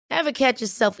Ever catch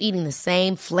yourself eating the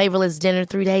same flavorless dinner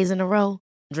 3 days in a row?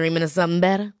 Dreaming of something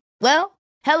better? Well,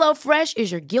 HelloFresh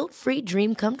is your guilt-free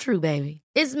dream come true, baby.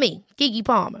 It's me, Keke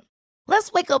Palmer.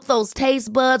 Let's wake up those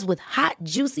taste buds with hot,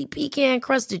 juicy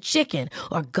pecan-crusted chicken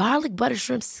or garlic butter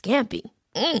shrimp scampi.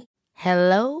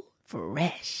 Hello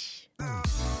Fresh.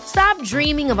 Stop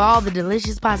dreaming of all the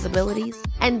delicious possibilities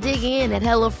and dig in at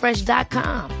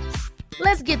HelloFresh.com.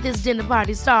 Let's get this dinner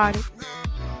party started.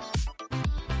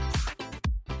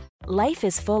 Life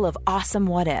is full of awesome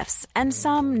what-ifs, and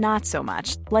some not so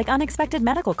much, like unexpected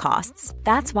medical costs.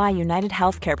 That's why United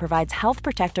Healthcare provides Health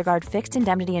Protector Guard fixed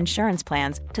indemnity insurance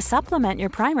plans to supplement your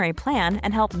primary plan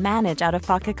and help manage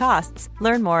out-of-pocket costs.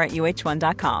 Learn more at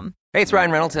UH1.com. Hey, it's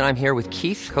Ryan Reynolds, and I'm here with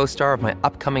Keith, co-star of my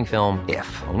upcoming film,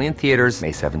 If, only in theaters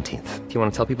May 17th. Do you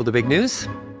want to tell people the big news?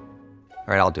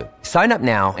 All right, I'll do it. Sign up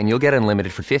now and you'll get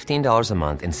unlimited for $15 a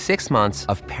month and 6 months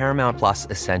of Paramount Plus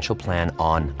Essential Plan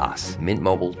on us.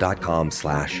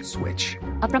 MintMobile.com/switch.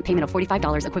 Upfront payment of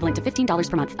 $45 equivalent to $15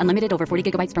 per month. Unlimited over 40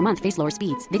 gigabytes per month. Face lower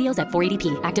speeds. Videos at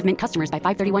 480p. Active Mint customers by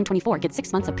 531.24 get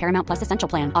 6 months of Paramount Plus Essential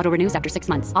Plan. Auto renews after 6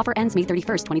 months. Offer ends May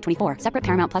 31st, 2024. Separate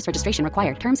Paramount Plus registration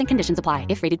required. Terms and conditions apply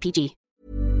if rated PG.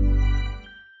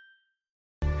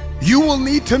 You will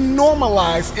need to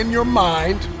normalize in your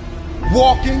mind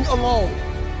walking alone.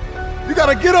 You got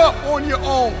to get up on your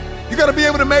own. You got to be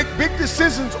able to make big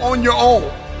decisions on your own.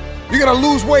 You got to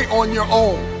lose weight on your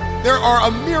own. There are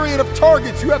a myriad of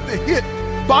targets you have to hit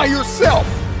by yourself.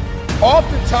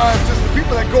 Oftentimes, it's the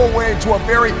people that go away into a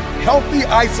very healthy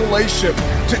isolation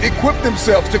to equip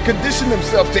themselves, to condition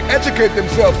themselves, to educate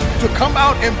themselves, to come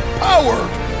out empowered.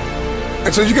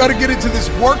 And so you got to get into this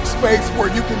workspace where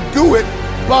you can do it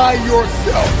by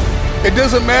yourself. It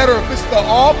doesn't matter if it's the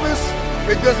office.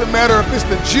 It doesn't matter if it's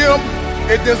the gym.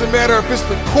 It doesn't matter if it's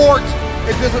the court.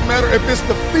 It doesn't matter if it's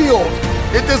the field.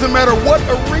 It doesn't matter what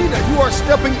arena you are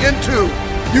stepping into.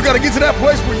 You got to get to that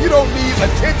place where you don't need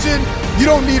attention. You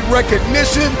don't need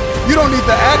recognition. You don't need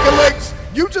the accolades.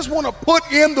 You just want to put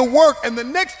in the work. And the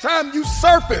next time you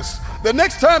surface, the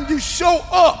next time you show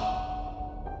up,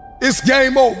 it's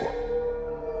game over.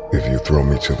 If you throw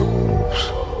me to the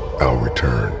wolves, I'll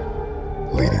return,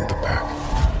 leading the pack.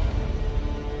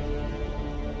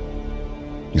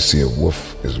 You see, a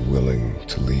wolf is willing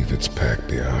to leave its pack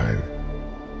behind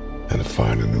and to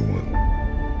find a new one.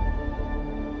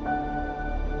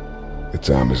 The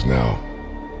time is now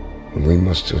when we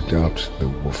must adopt the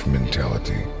wolf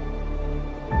mentality.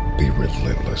 Be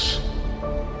relentless,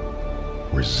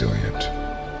 resilient,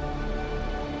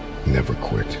 never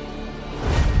quit,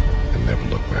 and never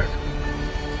look back.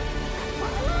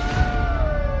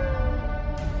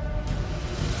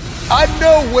 I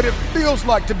know what it feels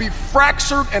like to be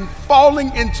fractured and falling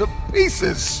into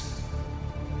pieces.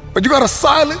 But you gotta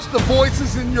silence the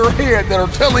voices in your head that are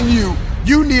telling you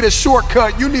you need a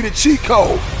shortcut, you need a cheat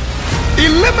code.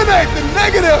 Eliminate the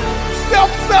negative,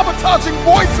 self-sabotaging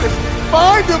voices.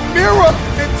 Find a mirror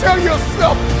and tell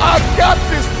yourself, I got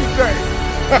this today.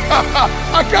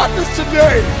 I got this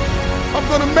today. I'm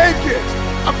gonna make it.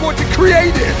 I'm going to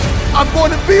create it. I'm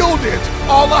going to build it.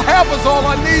 All I have is all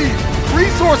I need.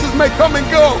 Resources may come and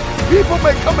go. People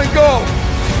may come and go.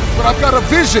 But I've got a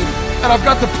vision, and I've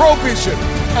got the provision,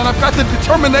 and I've got the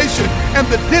determination and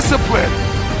the discipline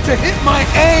to hit my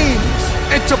aims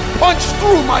and to punch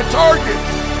through my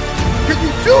targets. Can you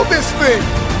do this thing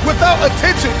without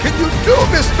attention? Can you do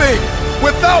this thing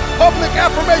without public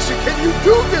affirmation? Can you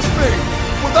do this thing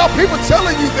without people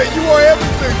telling you that you are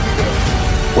everything to them?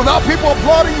 Without people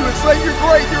applauding you and saying you're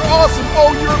great, you're awesome,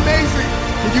 oh, you're amazing.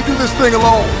 Can you do this thing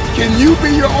alone? Can you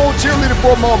be your own cheerleader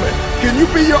for a moment? Can you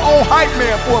be your own hype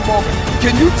man for a moment?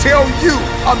 Can you tell you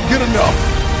I'm good enough?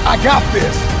 I got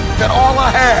this. That all I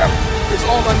have is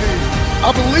all I need.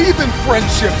 I believe in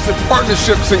friendships and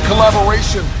partnerships and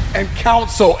collaboration and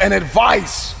counsel and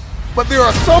advice. But there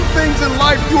are some things in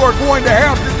life you are going to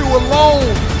have to do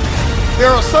alone.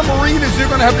 There are some arenas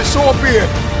you're going to have to show up in,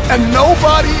 and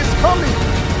nobody is coming.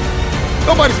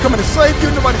 Nobody's coming to save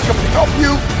you. Nobody's coming to help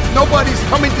you. Nobody's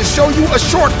coming to show you a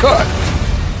shortcut.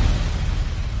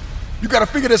 You got to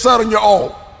figure this out on your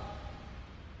own.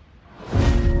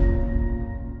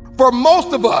 For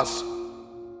most of us,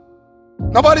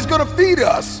 nobody's going to feed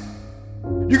us.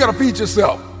 You got to feed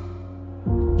yourself.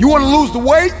 You want to lose the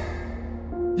weight?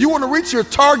 You want to reach your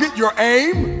target, your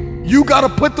aim? You got to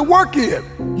put the work in.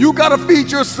 You got to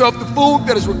feed yourself the food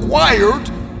that is required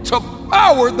to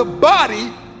power the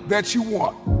body that you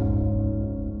want.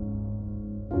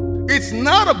 It's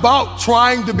not about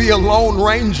trying to be a lone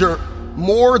ranger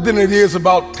more than it is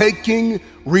about taking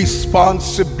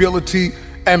responsibility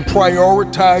and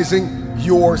prioritizing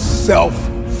yourself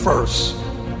first.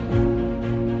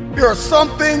 There are some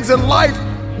things in life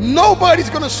nobody's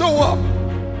gonna show up.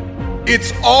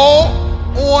 It's all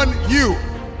on you.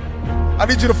 I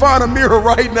need you to find a mirror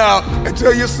right now and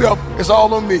tell yourself, it's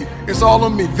all on me. It's all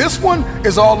on me. This one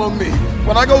is all on me.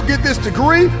 When I go get this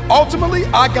degree, ultimately,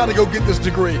 I got to go get this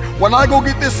degree. When I go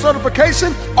get this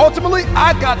certification, ultimately,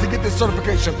 I got to get this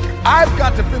certification. I've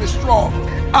got to finish strong.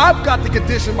 I've got to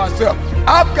condition myself.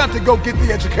 I've got to go get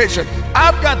the education.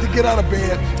 I've got to get out of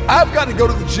bed. I've got to go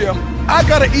to the gym. I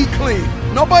got to eat clean.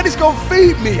 Nobody's going to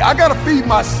feed me. I got to feed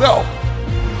myself.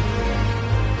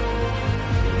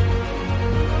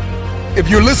 If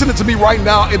you're listening to me right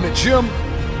now in the gym,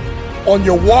 on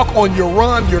your walk, on your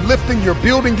run, you're lifting, you're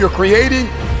building, you're creating,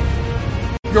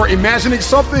 you're imagining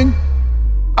something,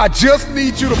 I just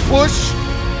need you to push,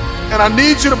 and I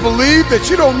need you to believe that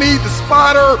you don't need the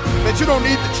spotter, that you don't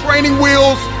need the training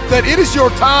wheels, that it is your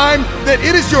time, that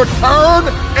it is your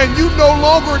turn, and you no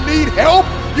longer need help,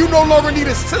 you no longer need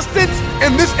assistance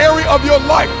in this area of your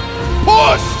life.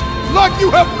 Push like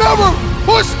you have never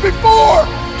pushed before.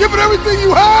 Give it everything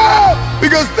you have,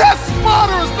 because that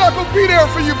spotter is not going to be there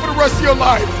for you for the rest of your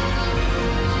life.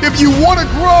 If you want to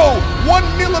grow 1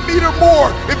 millimeter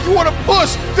more, if you want to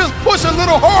push, just push a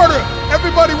little harder.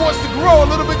 Everybody wants to grow a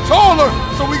little bit taller,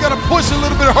 so we got to push a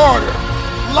little bit harder.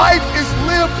 Life is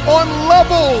lived on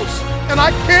levels, and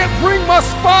I can't bring my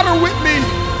spotter with me.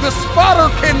 The spotter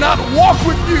cannot walk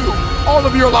with you all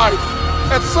of your life.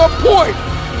 At some point,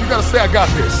 you got to say, I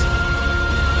got this.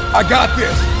 I got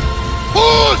this.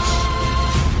 Push!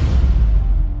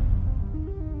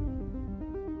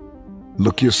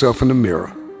 Look yourself in the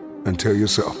mirror and tell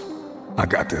yourself, I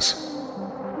got this.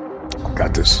 I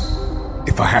got this.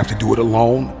 If I have to do it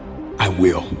alone, I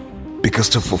will. Because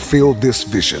to fulfill this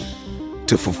vision,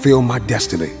 to fulfill my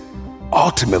destiny,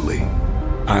 ultimately,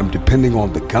 I'm depending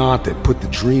on the God that put the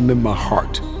dream in my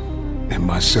heart and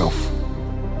myself.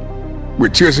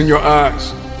 With tears in your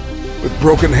eyes, with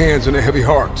broken hands and a heavy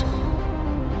heart,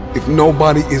 if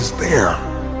nobody is there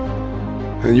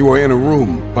and you are in a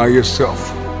room by yourself,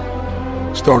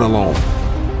 start alone,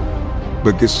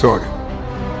 but get started.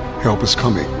 Help is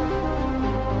coming,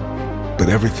 but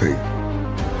everything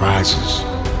rises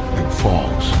and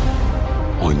falls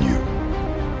on you.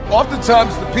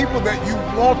 Oftentimes, the people that you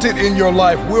wanted in your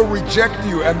life will reject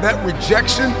you, and that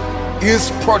rejection is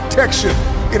protection.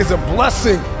 It is a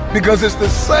blessing, because it's the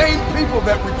same people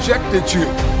that rejected you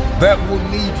that will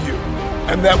need you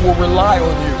and that will rely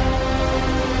on you.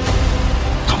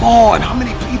 Come on, how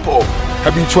many people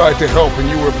have you tried to help and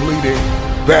you were bleeding,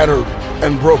 battered,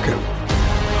 and broken?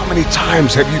 How many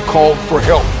times have you called for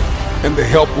help and the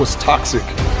help was toxic?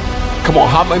 Come on,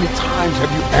 how many times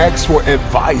have you asked for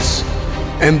advice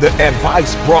and the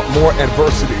advice brought more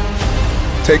adversity?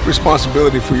 Take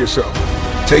responsibility for yourself.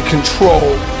 Take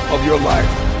control of your life.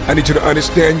 I need you to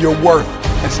understand your worth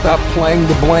and stop playing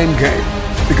the blame game.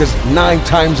 Because 9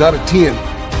 times out of 10,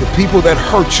 the people that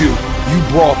hurt you, you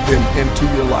brought them into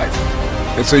your life.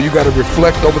 And so you got to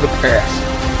reflect over the past.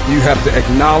 You have to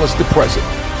acknowledge the present,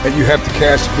 and you have to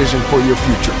cast vision for your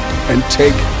future and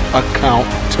take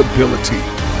accountability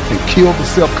and kill the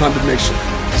self-condemnation.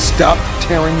 Stop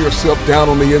tearing yourself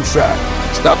down on the inside.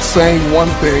 Stop saying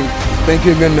one thing,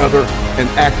 thinking another,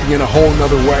 and acting in a whole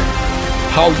nother way.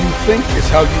 How you think is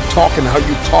how you talk, and how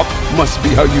you talk must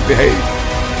be how you behave.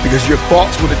 Because your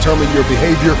thoughts will determine your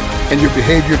behavior, and your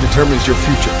behavior determines your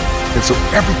future. And so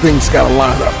everything's got to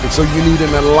line up. And so you need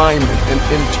an alignment, an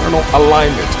internal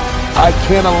alignment. I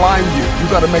can't align you. You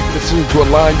got to make the decision to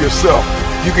align yourself.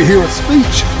 You can hear a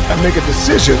speech and make a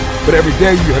decision, but every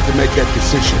day you have to make that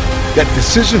decision. That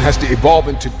decision has to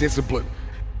evolve into discipline.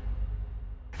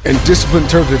 And discipline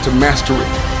turns into mastery.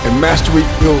 And mastery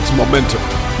builds momentum.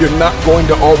 You're not going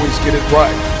to always get it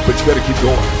right, but you better keep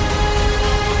going.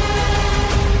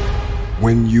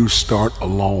 When you start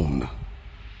alone,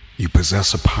 you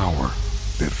possess a power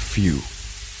that few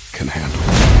can handle.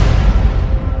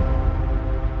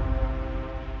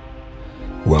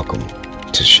 Welcome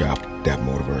to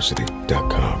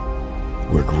shop.motiversity.com,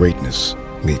 where greatness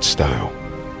meets style.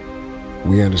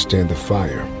 We understand the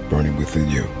fire burning within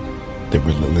you, the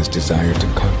relentless desire to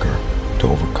conquer, to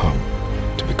overcome,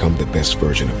 to become the best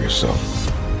version of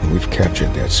yourself. And we've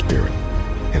captured that spirit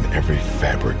in every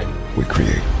fabric we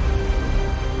create.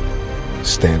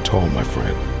 Stand tall, my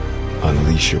friend.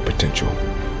 Unleash your potential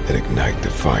and ignite the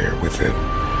fire within.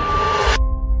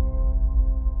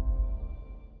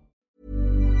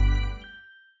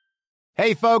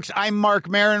 Hey, folks, I'm Mark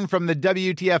Maron from the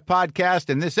WTF Podcast,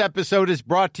 and this episode is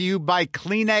brought to you by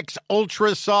Kleenex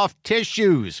Ultra Soft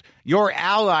Tissues, your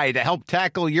ally to help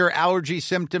tackle your allergy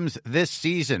symptoms this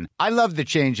season. I love the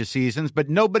change of seasons, but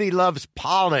nobody loves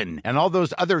pollen and all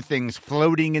those other things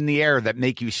floating in the air that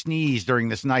make you sneeze during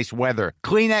this nice weather.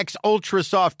 Kleenex Ultra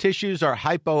Soft Tissues are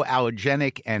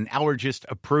hypoallergenic and allergist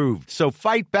approved. So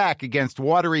fight back against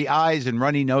watery eyes and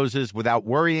runny noses without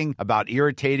worrying about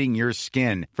irritating your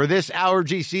skin. For this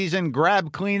allergy season,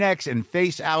 grab Kleenex and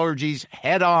face allergies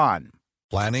head on.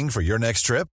 Planning for your next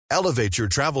trip? Elevate your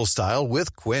travel style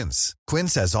with Quince.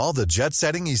 Quince has all the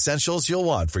jet-setting essentials you'll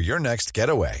want for your next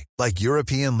getaway, like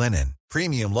European linen,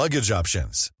 premium luggage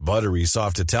options, buttery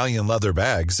soft Italian leather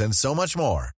bags, and so much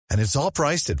more. And it's all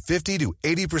priced at 50 to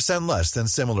 80% less than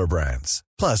similar brands.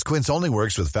 Plus, Quince only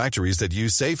works with factories that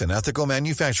use safe and ethical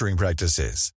manufacturing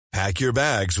practices. Pack your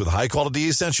bags with high-quality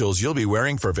essentials you'll be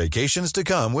wearing for vacations to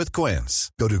come with Quince.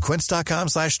 Go to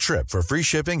quince.com/trip for free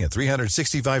shipping and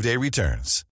 365-day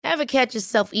returns. Ever catch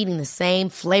yourself eating the same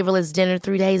flavorless dinner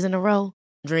 3 days in a row?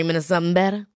 Dreaming of something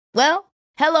better? Well,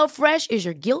 HelloFresh is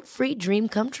your guilt-free dream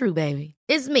come true, baby.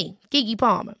 It's me, Keke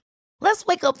Palmer. Let's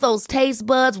wake up those taste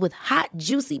buds with hot,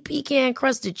 juicy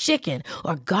pecan-crusted chicken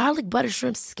or garlic butter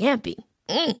shrimp scampi.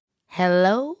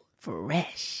 Hello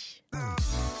Fresh.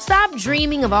 Stop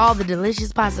dreaming of all the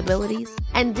delicious possibilities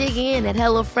and dig in at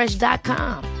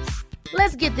HelloFresh.com.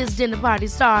 Let's get this dinner party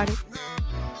started.